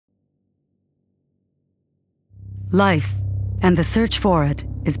Life, and the search for it,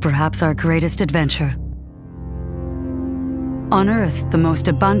 is perhaps our greatest adventure. On Earth, the most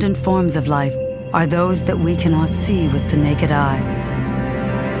abundant forms of life are those that we cannot see with the naked eye.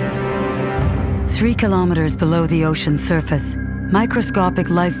 3 kilometers below the ocean's surface, microscopic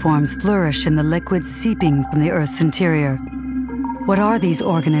life forms flourish in the liquids seeping from the Earth's interior. What are these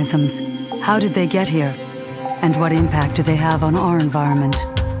organisms? How did they get here? And what impact do they have on our environment?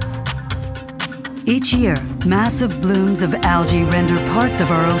 Each year, massive blooms of algae render parts of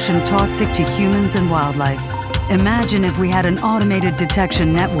our ocean toxic to humans and wildlife. Imagine if we had an automated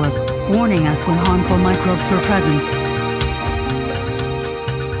detection network warning us when harmful microbes were present.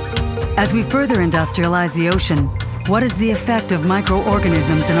 As we further industrialize the ocean, what is the effect of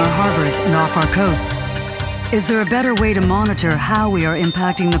microorganisms in our harbors and off our coasts? Is there a better way to monitor how we are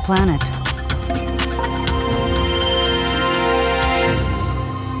impacting the planet?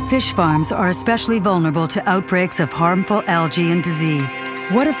 Fish farms are especially vulnerable to outbreaks of harmful algae and disease.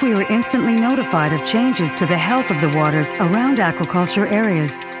 What if we were instantly notified of changes to the health of the waters around aquaculture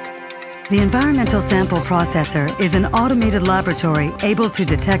areas? The Environmental Sample Processor is an automated laboratory able to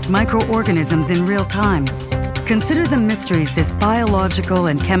detect microorganisms in real time. Consider the mysteries this biological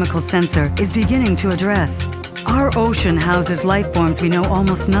and chemical sensor is beginning to address. Our ocean houses life forms we know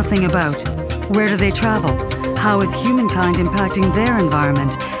almost nothing about. Where do they travel? How is humankind impacting their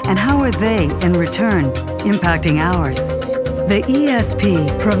environment? And how are they, in return, impacting ours? The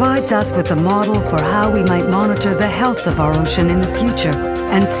ESP provides us with a model for how we might monitor the health of our ocean in the future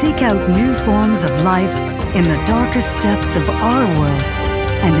and seek out new forms of life in the darkest depths of our world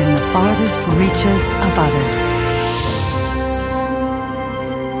and in the farthest reaches of others.